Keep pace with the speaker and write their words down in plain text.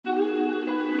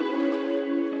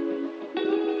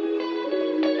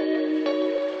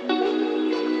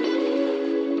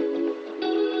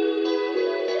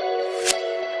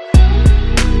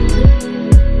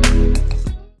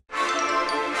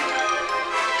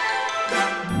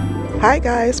Hi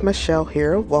guys, Michelle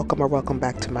here. Welcome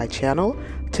back to my channel.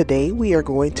 Today we are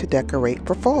going to decorate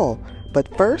for fall.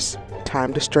 But first,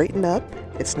 time to straighten up.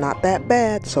 It's not that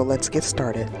bad, so let's get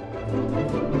started.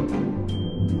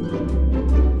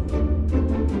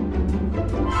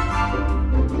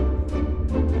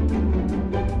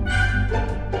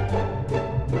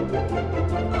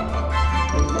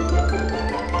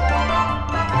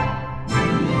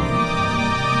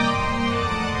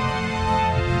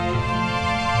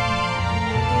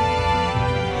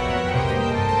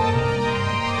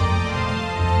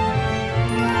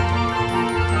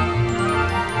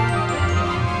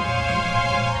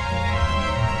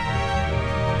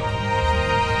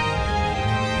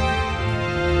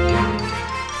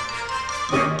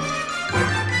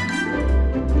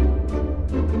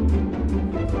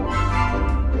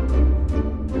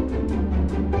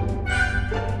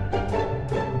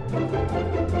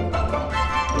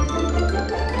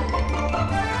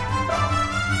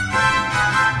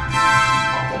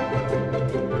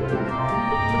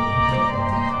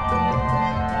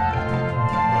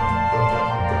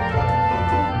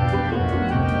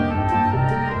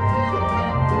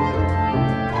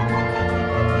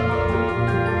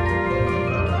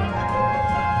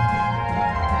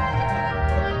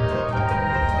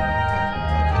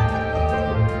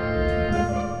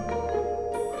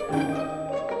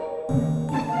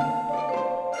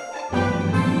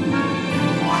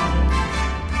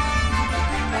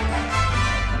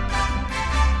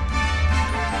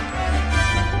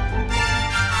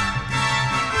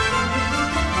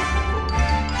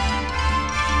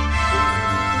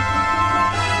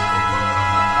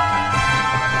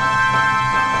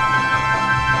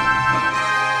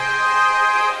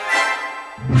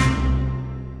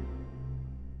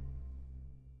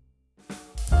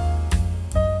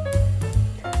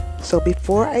 So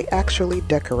before I actually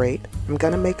decorate, I'm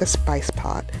gonna make a spice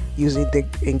pot using the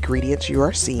ingredients you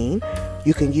are seeing.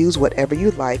 You can use whatever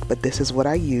you like, but this is what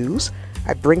I use.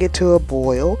 I bring it to a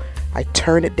boil, I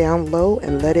turn it down low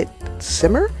and let it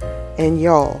simmer, and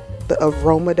y'all, the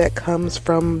aroma that comes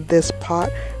from this pot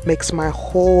makes my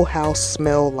whole house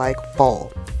smell like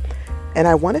fall. And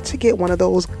I wanted to get one of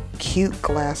those cute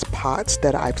glass pots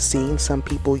that I've seen some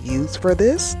people use for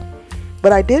this.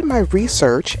 But I did my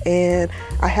research and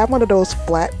I have one of those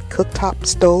flat cooktop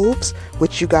stoves,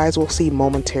 which you guys will see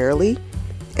momentarily.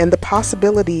 And the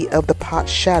possibility of the pot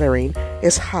shattering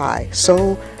is high,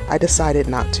 so I decided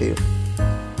not to.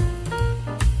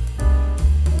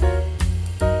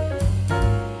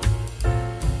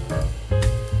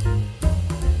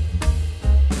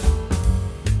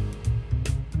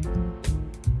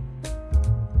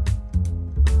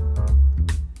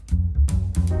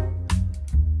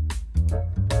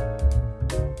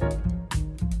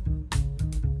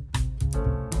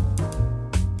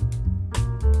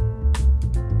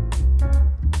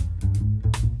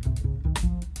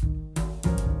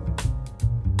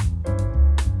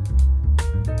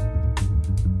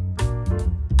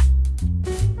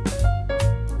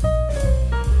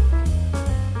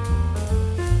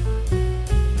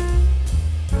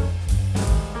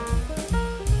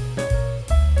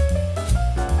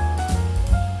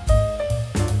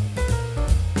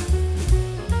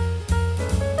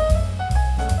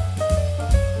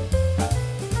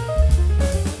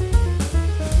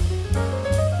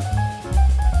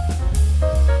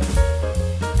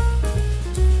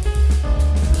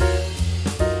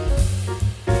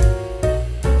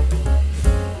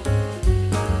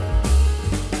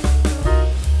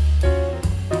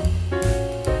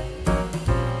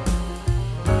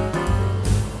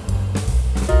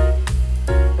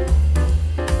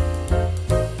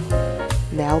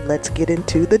 Now let's get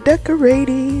into the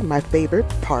decorating, my favorite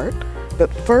part.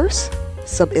 But first,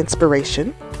 some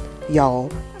inspiration.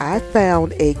 Y'all, I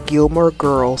found a Gilmore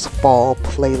Girls fall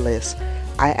playlist.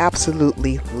 I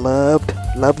absolutely loved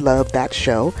that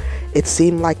show. It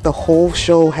seemed like the whole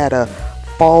show had a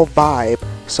fall vibe.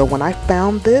 So when I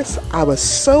found this, I was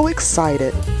so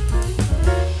excited.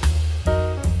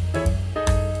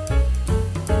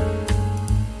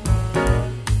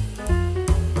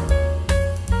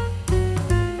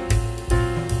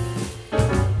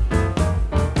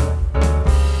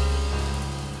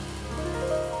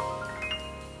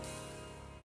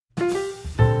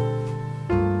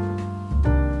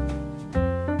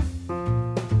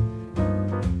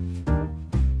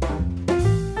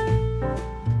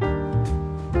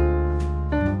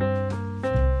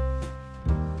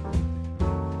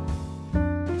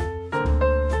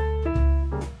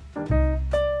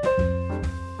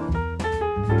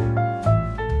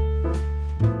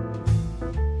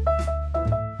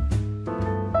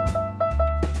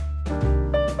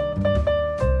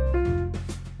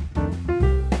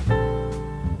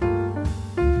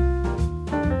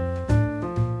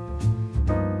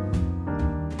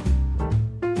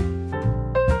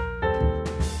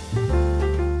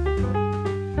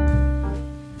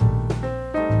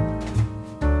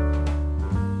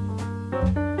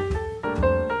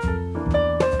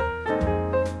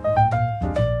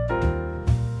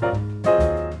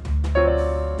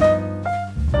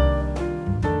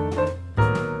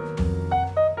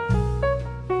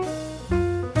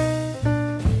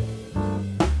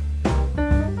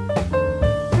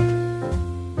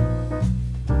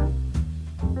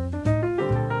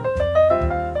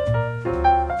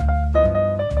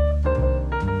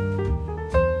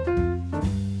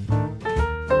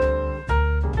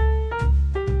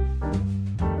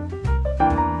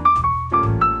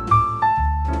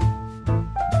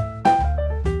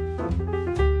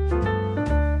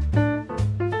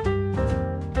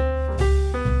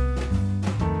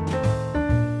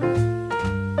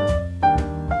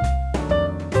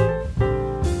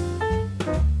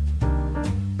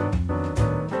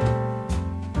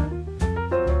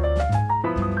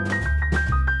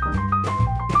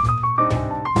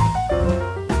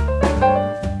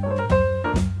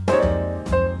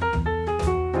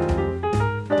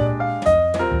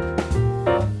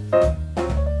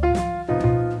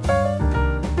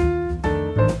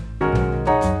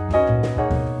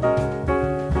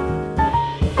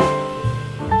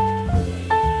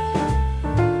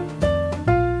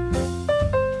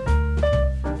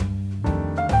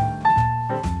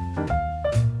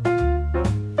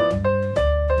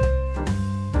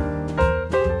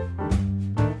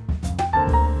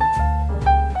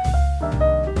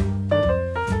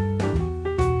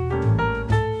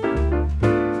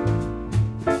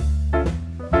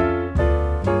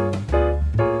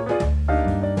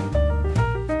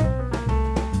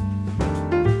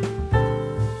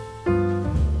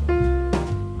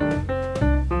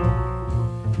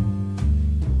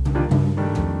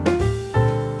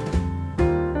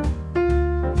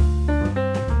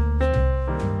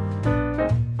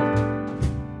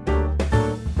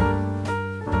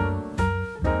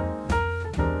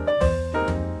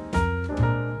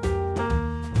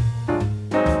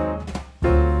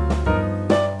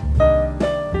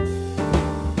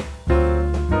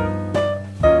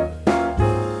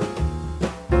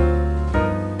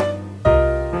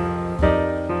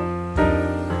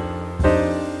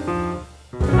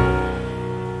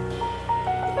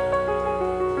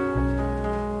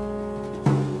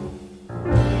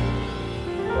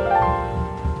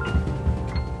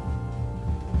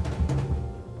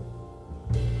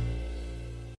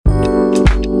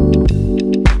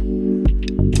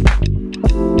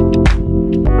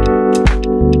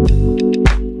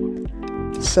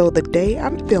 So the day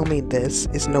I'm filming this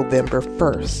is November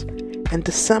 1st. And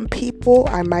to some people,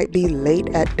 I might be late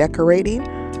at decorating,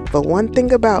 but one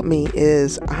thing about me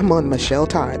is I'm on Michelle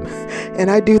time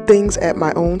and I do things at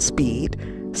my own speed.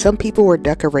 Some people were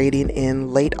decorating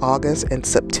in late August and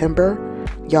September.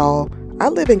 Y'all, I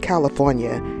live in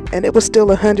California and it was still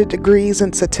 100 degrees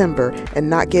in September and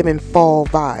not giving fall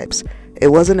vibes.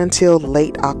 It wasn't until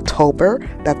late October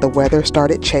that the weather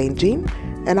started changing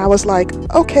and I was like,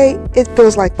 okay, it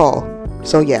feels like fall.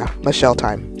 So yeah, Michelle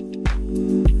time.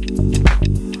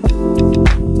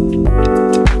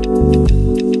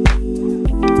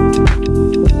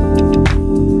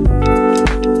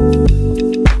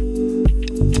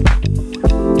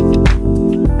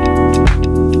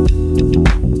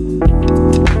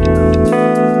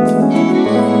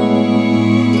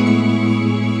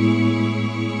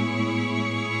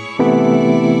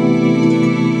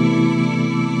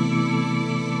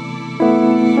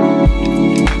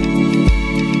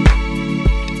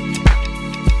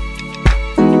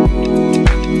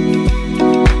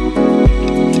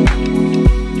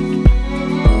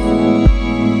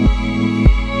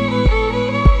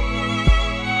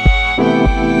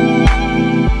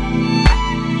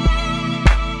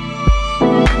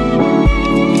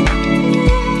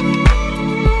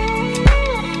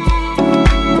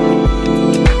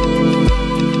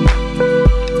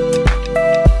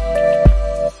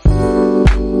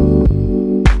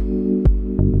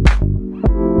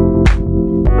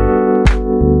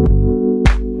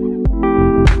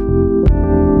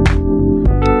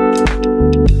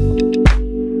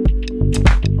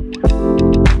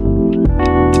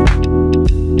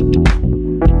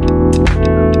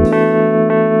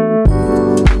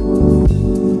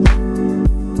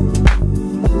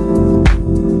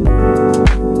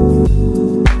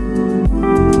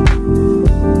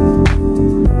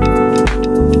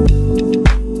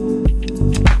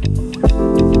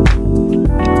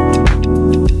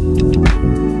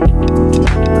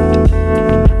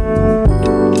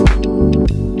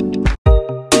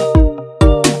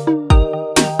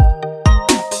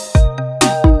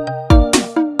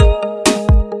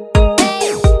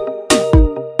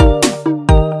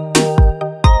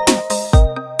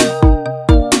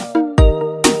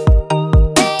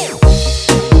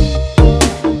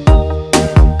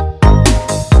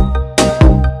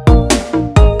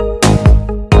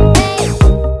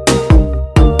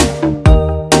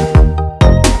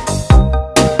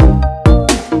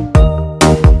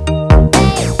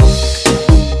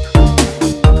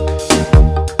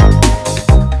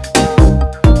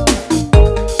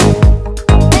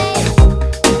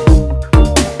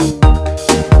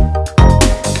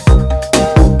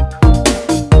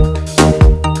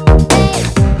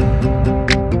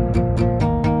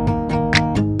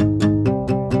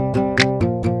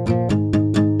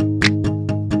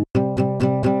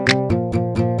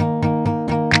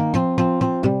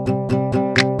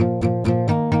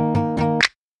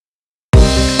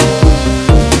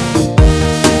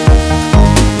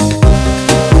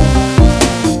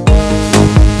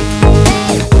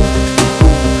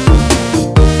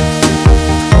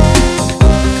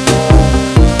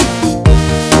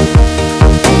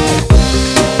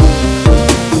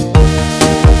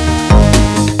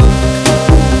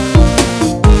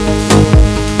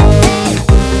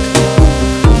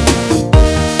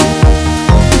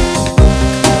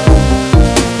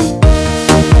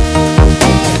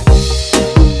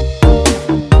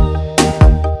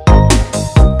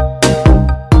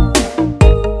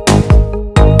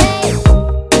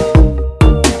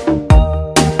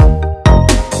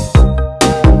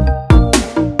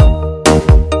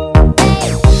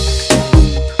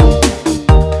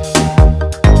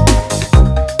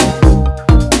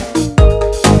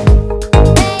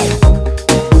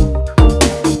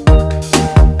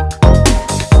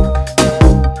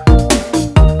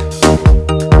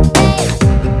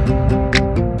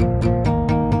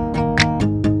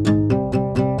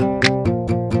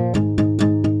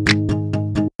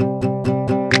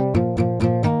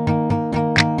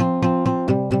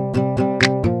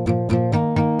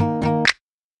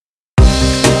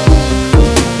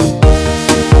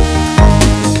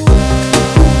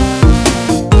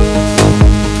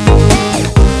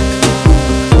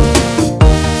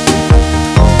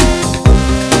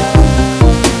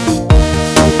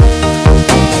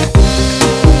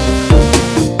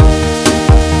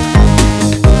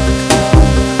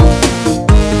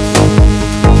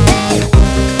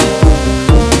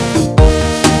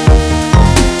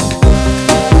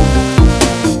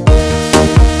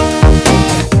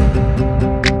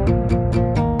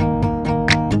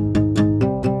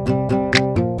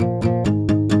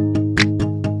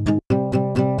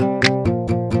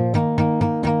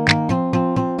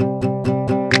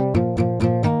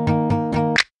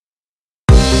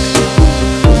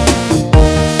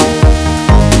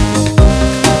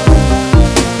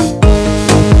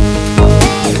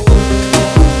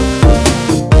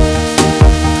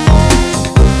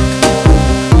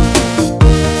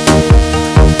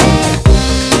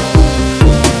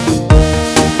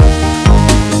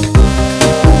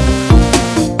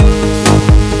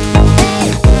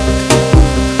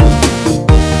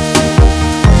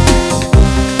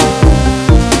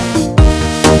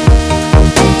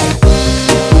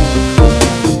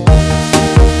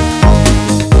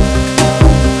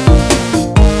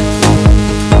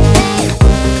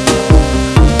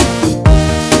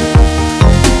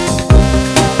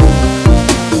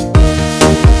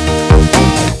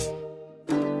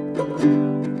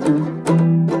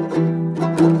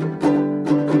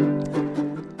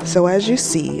 So as you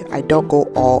see, I don't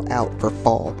go all out for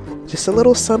fall. Just a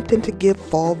little something to give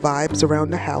fall vibes around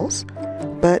the house.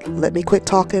 But let me quit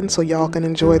talking so y'all can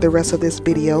enjoy the rest of this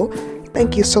video.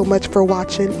 Thank you so much for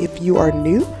watching. If you are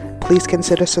new, please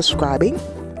consider subscribing,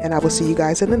 and I will see you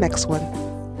guys in the next one.